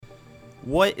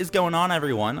What is going on,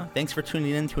 everyone? Thanks for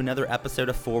tuning in to another episode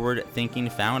of Forward Thinking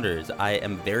Founders. I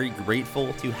am very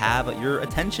grateful to have your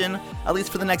attention, at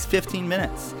least for the next 15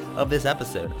 minutes of this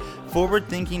episode. Forward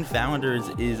Thinking Founders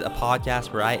is a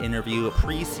podcast where I interview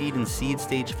pre-seed and seed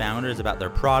stage founders about their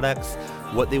products,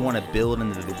 what they want to build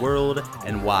into the world,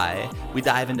 and why. We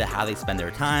dive into how they spend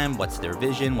their time, what's their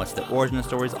vision, what's their origin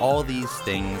stories, all these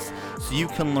things, so you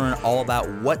can learn all about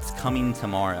what's coming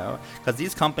tomorrow. Because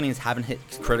these companies haven't hit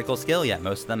critical scale yet.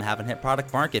 Most of them haven't hit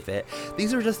product market fit.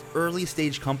 These are just early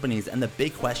stage companies, and the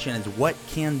big question is, what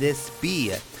can this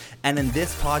be? And in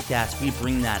this podcast, we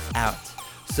bring that out.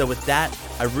 So with that,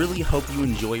 I really hope you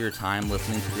enjoy your time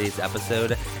listening to today's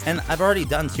episode. And I've already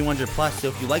done 200 plus, so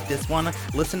if you like this one,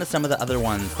 listen to some of the other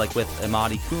ones, like with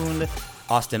Imadi Kund,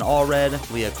 Austin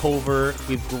Allred, Leah Culver.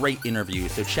 We have great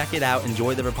interviews, so check it out,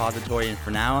 enjoy the repository, and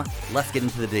for now, let's get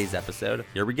into today's episode.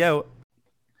 Here we go.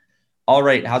 All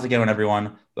right, how's it going,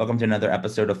 everyone? Welcome to another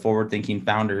episode of Forward Thinking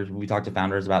Founders. We talk to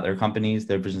founders about their companies,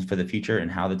 their visions for the future,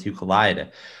 and how the two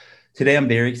collide. Today, I'm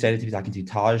very excited to be talking to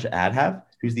Taj Adhav,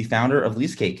 who's the founder of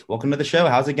LeaseCake. Welcome to the show.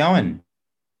 How's it going?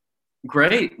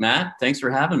 Great, Matt. Thanks for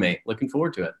having me. Looking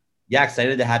forward to it. Yeah,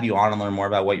 excited to have you on and learn more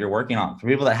about what you're working on. For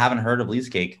people that haven't heard of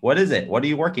LeaseCake, what is it? What are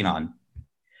you working on?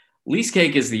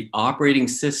 LeaseCake is the operating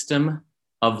system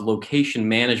of location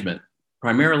management,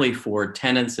 primarily for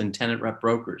tenants and tenant rep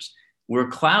brokers. We're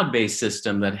a cloud-based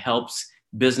system that helps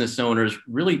business owners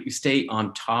really stay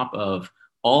on top of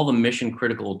all the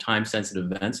mission-critical,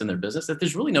 time-sensitive events in their business that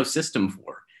there's really no system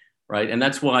for, right? And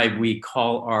that's why we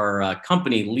call our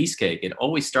company LeaseCake. It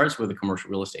always starts with a commercial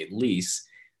real estate lease,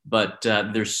 but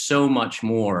there's so much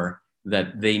more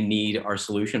that they need our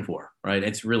solution for, right?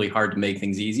 It's really hard to make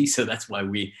things easy, so that's why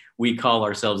we call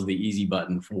ourselves the easy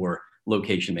button for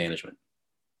location management.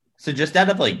 So just out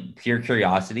of like pure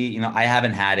curiosity, I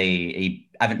haven't had I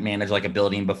haven't managed like a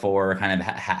building before, kind of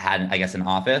had, I guess, an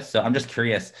office. So I'm just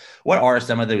curious, what are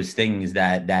some of those things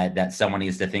that someone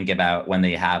needs to think about when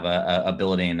they have a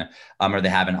building or they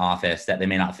have an office that they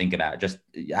may not think about? Just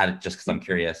because I'm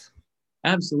curious.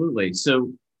 Absolutely.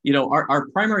 So, our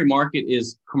primary market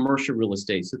is commercial real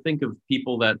estate. So think of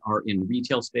people that are in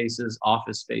retail spaces,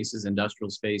 office spaces,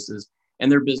 industrial spaces,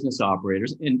 and they're business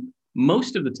operators. And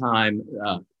most of the time,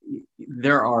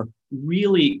 there are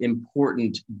really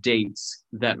important dates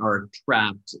that are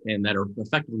trapped and that are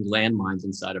effectively landmines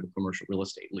inside of a commercial real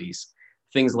estate lease.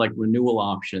 Things like renewal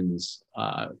options,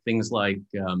 things like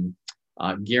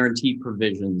guarantee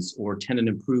provisions or tenant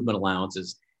improvement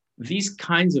allowances. These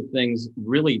kinds of things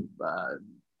really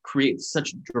create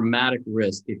such dramatic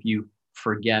risk if you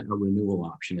forget a renewal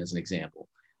option, as an example.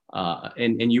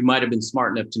 And you might have been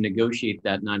smart enough to negotiate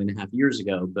that 9.5 years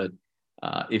ago, but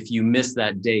if you miss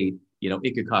that date,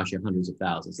 it could cost you hundreds of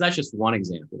thousands. That's just one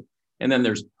example. And then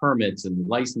there's permits and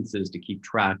licenses to keep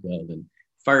track of and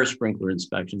fire sprinkler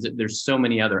inspections. There's so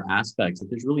many other aspects that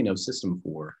there's really no system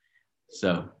for.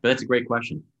 But that's a great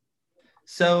question.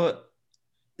 So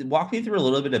walk me through a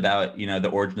little bit about, the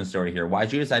origin story here. Why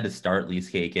did you decide to start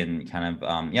LeaseCake and kind of,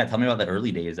 tell me about the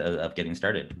early days of getting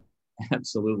started.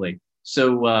 Absolutely.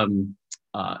 So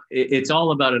it's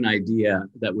all about an idea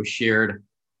that was shared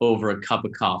over a cup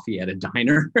of coffee at a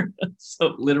diner.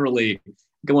 So literally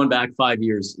going back 5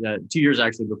 years, 2 years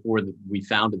actually before we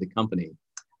founded the company,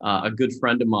 a good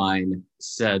friend of mine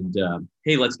said,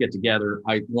 hey, let's get together.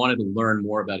 I wanted to learn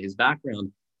more about his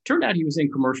background. Turned out he was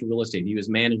in commercial real estate. He was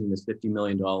managing this $50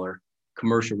 million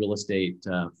commercial real estate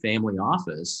family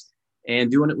office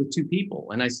and doing it with two people.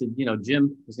 And I said,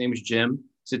 Jim, his name was Jim. I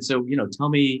said, so, tell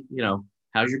me,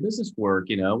 how's your business work?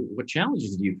 What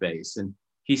challenges do you face? And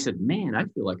he said, man, I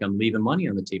feel like I'm leaving money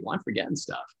on the table. I'm forgetting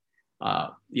stuff.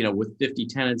 With 50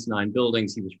 tenants, 9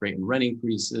 buildings, he was creating rent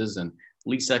increases and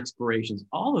lease expirations,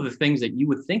 all of the things that you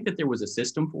would think that there was a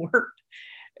system for.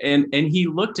 And he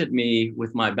looked at me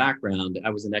with my background. I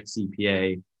was an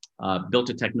ex-CPA, built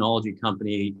a technology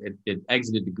company. It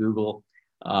exited to Google.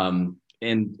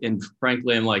 And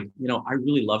frankly, I'm like, I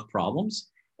really love problems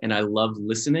and I love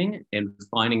listening and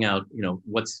finding out,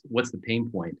 what's the pain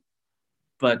point.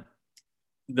 But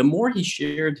the more he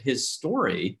shared his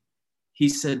story, he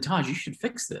said, Taj, you should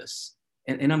fix this.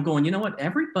 And I'm going, you know what?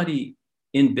 Everybody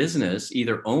in business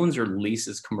either owns or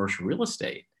leases commercial real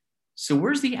estate. So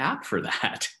where's the app for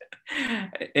that?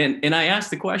 and I asked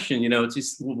the question, it's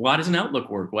just, why doesn't Outlook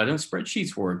work? Why don't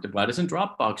spreadsheets work? Why doesn't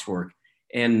Dropbox work?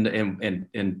 And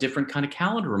different kind of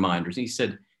calendar reminders. And he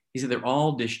said, they're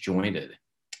all disjointed.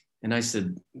 And I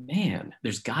said, man,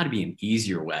 there's got to be an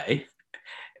easier way.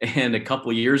 And a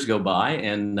couple of years go by,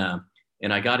 and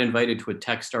I got invited to a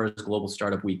Techstars Global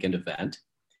Startup Weekend event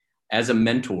as a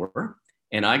mentor.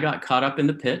 And I got caught up in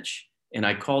the pitch. And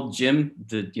I called Jim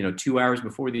 2 hours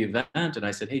before the event, and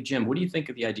I said, "Hey Jim, what do you think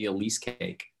of the idea of lease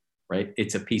cake? Right?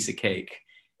 It's a piece of cake."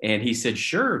 And he said,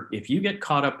 "Sure, if you get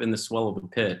caught up in the swell of a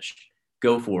pitch,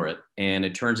 go for it." And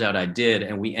it turns out I did,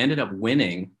 and we ended up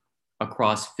winning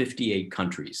across 58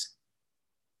 countries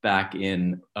back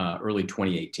in early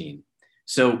 2018.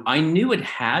 So I knew it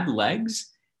had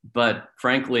legs, but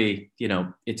frankly,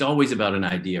 it's always about an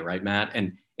idea, right, Matt?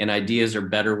 And ideas are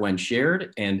better when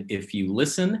shared. And if you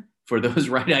listen for those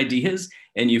right ideas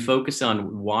and you focus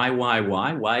on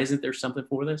why isn't there something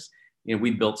for this?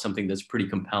 We built something that's pretty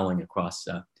compelling across,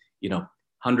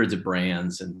 hundreds of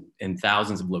brands and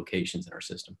thousands of locations in our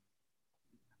system.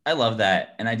 I love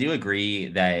that. And I do agree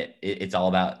that it's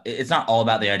not all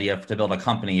about the idea to build a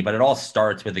company, but it all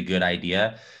starts with a good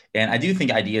idea. And I do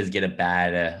think ideas get a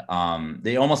bad,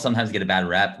 they almost sometimes get a bad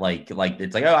rep. Like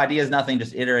it's like, oh, idea is nothing,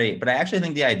 just iterate. But I actually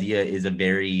think the idea is a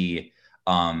very,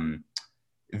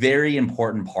 very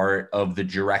important part of the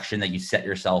direction that you set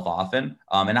yourself off in.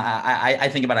 And I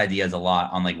think about ideas a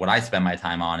lot on like what I spend my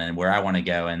time on and where I want to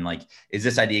go. And like, is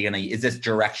this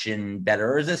direction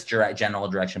better, or is this general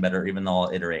direction better, even though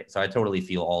I'll iterate? So I totally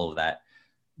feel all of that.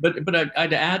 But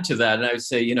I'd add to that, and I would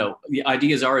say, the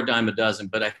ideas are a dime a dozen,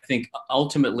 but I think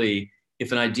ultimately,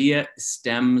 if an idea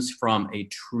stems from a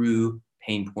true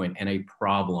pain point and a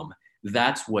problem,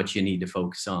 that's what you need to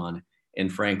focus on.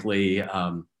 And frankly,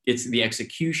 it's the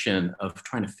execution of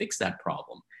trying to fix that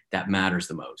problem that matters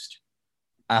the most.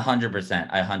 100%.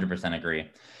 I 100% agree.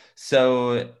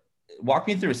 So walk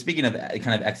me through, speaking of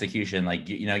kind of execution, like,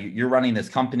 you're running this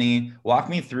company. Walk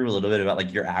me through a little bit about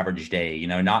like your average day.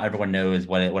 Not everyone knows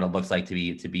what it looks like to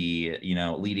be,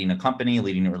 leading a company,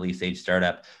 leading a early stage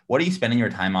startup. What are you spending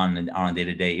your time on a day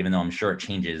to day, even though I'm sure it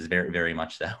changes very, very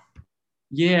much so?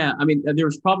 Yeah. I mean, there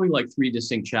was probably like three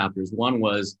distinct chapters. One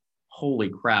was, holy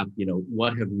crap,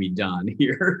 what have we done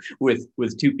here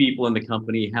with two people in the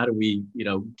company? How do we,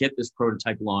 get this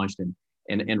prototype launched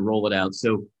and roll it out?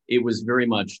 So it was very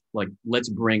much like, let's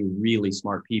bring really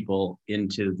smart people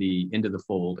into the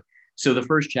fold. So the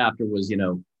first chapter was,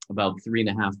 about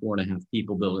 4.5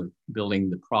 people building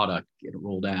the product, get it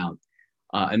rolled out.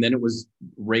 And then it was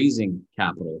raising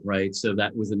capital, right? So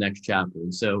that was the next chapter.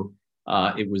 And so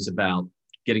it was about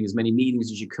getting as many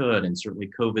meetings as you could. And certainly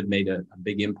COVID made a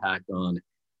big impact on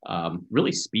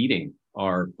really speeding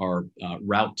our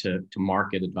route to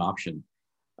market adoption.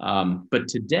 But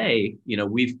today,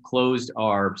 we've closed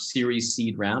our Series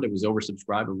Seed round. It was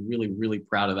oversubscribed. We're really, really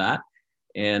proud of that.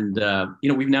 And,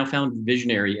 we've now found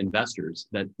visionary investors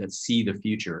that see the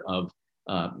future of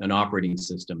an operating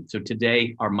system. So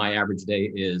today, my average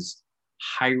day is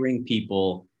hiring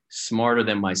people smarter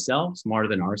than myself, smarter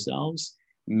than ourselves,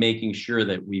 making sure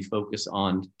that we focus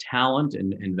on talent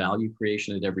and value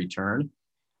creation at every turn.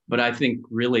 But I think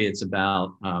really it's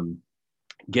about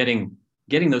getting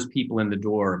those people in the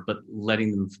door, but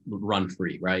letting them run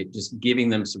free, right? Just giving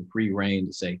them some free rein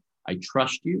to say, I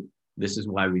trust you. This is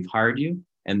why we've hired you.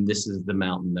 And this is the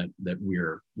mountain that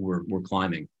we're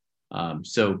climbing.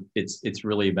 So it's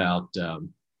really about,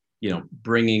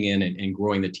 bringing in and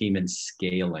growing the team and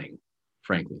scaling,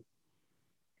 frankly.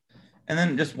 And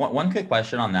then just one quick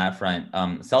question on that front,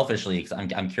 selfishly, because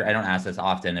I'm curious. I don't ask this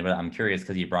often, but I'm curious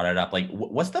because you brought it up. Like,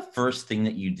 what's the first thing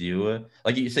that you do?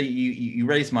 Like you say, you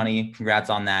raise money. Congrats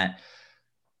on that.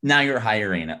 Now you're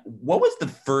hiring. What was the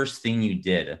first thing you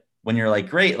did when you're like,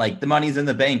 great, like the money's in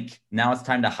the bank. Now it's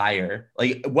time to hire.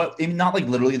 Like what? Not like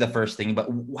literally the first thing, but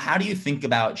how do you think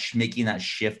about making that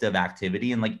shift of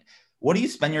activity? And like, what do you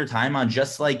spend your time on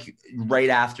just like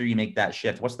right after you make that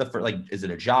shift? What's the first, like, is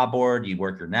it a job board? Do you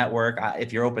work your network?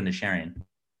 If you're open to sharing.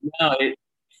 No,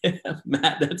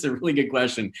 Matt, that's a really good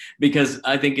question because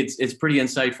I think it's pretty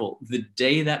insightful. The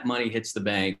day that money hits the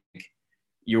bank,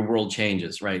 your world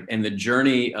changes, right? And the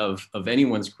journey of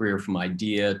anyone's career from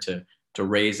idea to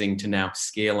raising to now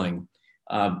scaling,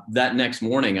 that next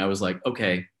morning I was like,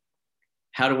 okay,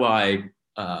 how do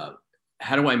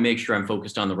I make sure I'm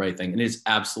focused on the right thing? And it's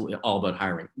absolutely all about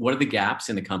hiring. What are the gaps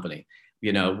in the company?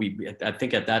 I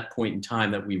think at that point in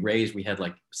time that we raised, we had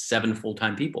like 7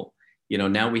 full-time people.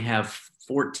 Now we have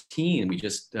 14. We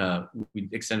just we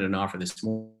extended an offer this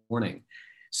morning.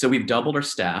 So we've doubled our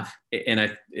staff,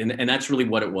 and that's really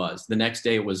what it was. The next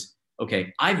day it was,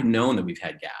 okay, I've known that we've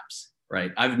had gaps,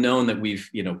 right? I've known that we've,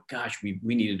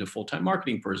 we needed a full-time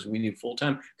marketing person. We need a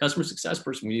full-time customer success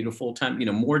person. We need a full-time,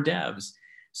 more devs.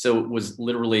 So it was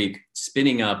literally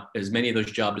spinning up as many of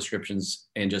those job descriptions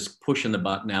and just pushing the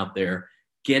button out there,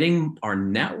 getting our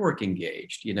network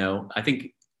engaged. I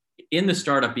think in the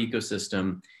startup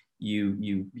ecosystem,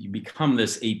 you become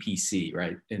this APC,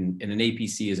 right? And an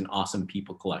APC is an awesome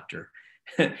people collector.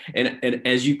 and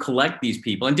as you collect these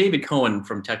people, and David Cohen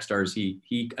from Techstars,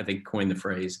 he I think coined the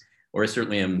phrase, or I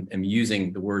certainly am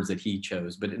using the words that he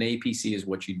chose. But an APC is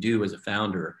what you do as a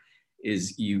founder,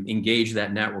 is you engage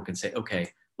that network and say, okay,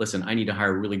 listen, I need to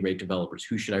hire really great developers.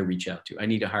 Who should I reach out to? I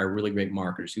need to hire really great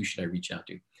marketers. Who should I reach out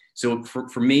to? So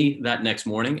for me, that next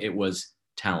morning, it was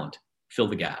talent, fill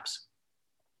the gaps.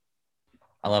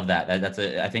 I love that.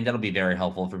 I think that'll be very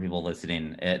helpful for people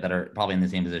listening that are probably in the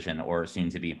same position or soon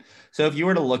to be. So if you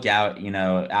were to look out,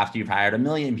 after you've hired 1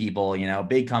 million people,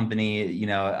 big company,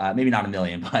 maybe not 1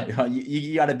 million, but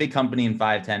you got a big company in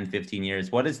 5, 10, 15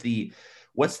 years. What does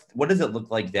it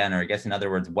look like then? Or I guess in other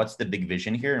words, what's the big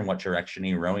vision here and what direction are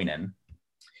you rowing in?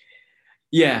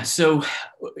 Yeah. So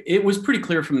it was pretty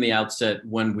clear from the outset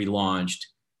when we launched.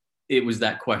 It was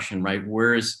that question, right?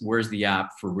 Where's the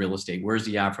app for real estate? Where's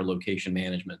the app for location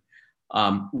management?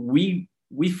 We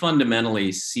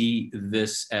fundamentally see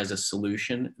this as a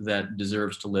solution that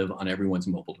deserves to live on everyone's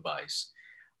mobile device.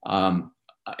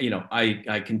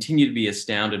 I continue to be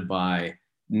astounded by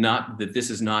not that this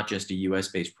is not just a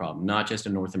US-based problem, not just a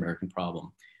North American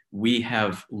problem. We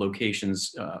have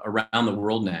locations around the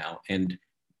world now and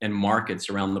markets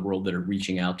around the world that are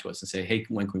reaching out to us and say, hey,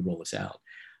 when can we roll this out?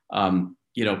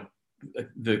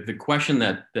 The question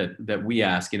that we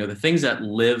ask, the things that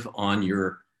live on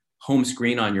your home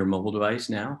screen on your mobile device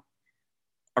now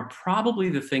are probably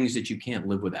the things that you can't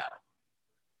live without.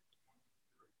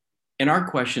 And our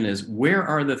question is, where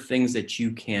are the things that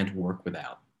you can't work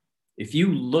without? If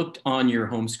you looked on your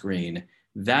home screen,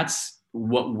 that's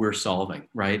what we're solving,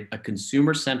 right? A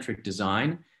consumer-centric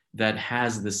design that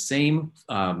has the same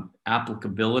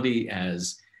applicability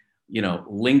as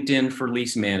LinkedIn for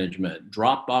lease management,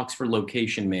 Dropbox for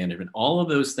location management, all of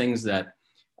those things that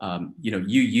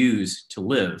you use to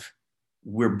live.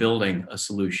 We're building a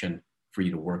solution for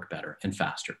you to work better and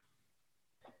faster.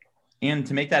 And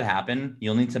to make that happen,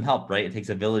 you'll need some help, right? It takes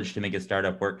a village to make a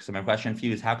startup work. So my question for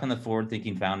you is, how can the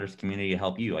forward-thinking founders community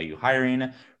help you? Are you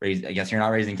hiring? I guess you're not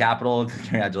raising capital.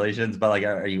 Congratulations. But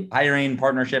are you hiring,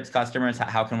 partnerships, customers?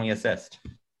 How can we assist?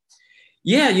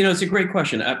 Yeah, it's a great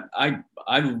question. I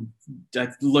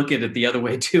look at it the other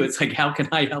way too. It's like, how can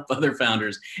I help other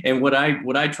founders? And what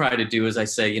I try to do is I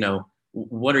say,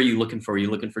 what are you looking for? Are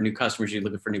you looking for new customers? Are you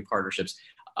looking for new partnerships?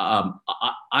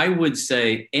 I would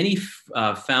say any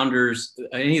of the founders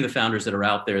that are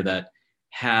out there that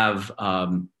have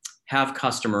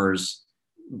customers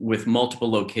with multiple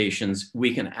locations,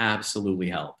 we can absolutely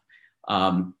help.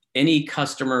 Any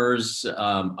customers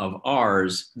of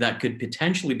ours that could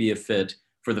potentially be a fit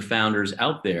for the founders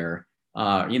out there,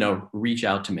 reach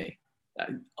out to me.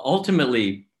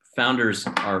 Ultimately, founders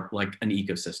are like an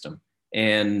ecosystem,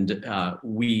 and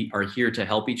we are here to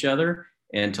help each other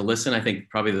and to listen. I think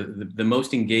probably the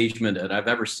most engagement that I've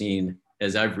ever seen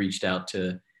as I've reached out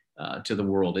to the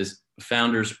world is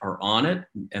founders are on it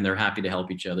and they're happy to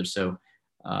help each other. So,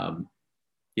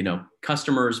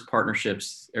 customers,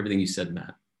 partnerships, everything you said,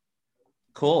 Matt.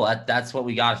 Cool. That's what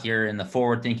we got here in the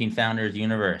forward-thinking founders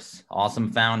universe.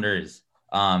 Awesome founders.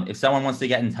 If someone wants to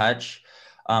get in touch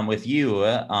with you,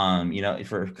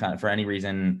 for any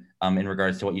reason in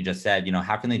regards to what you just said,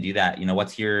 how can they do that?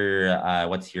 What's your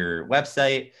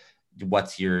website?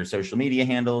 What's your social media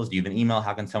handles? Do you have an email?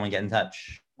 How can someone get in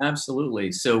touch?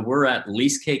 Absolutely. So we're at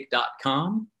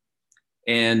leasecake.com.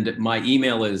 And my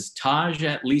email is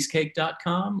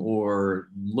taj@leasecake.com, or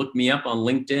look me up on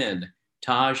LinkedIn,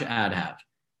 Taj Adhav.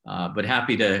 But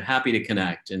happy to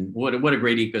connect. And what a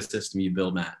great ecosystem you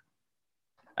build, Matt.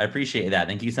 I appreciate that.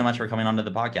 Thank you so much for coming on to the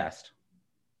podcast.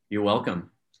 You're welcome.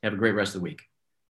 Have a great rest of the week.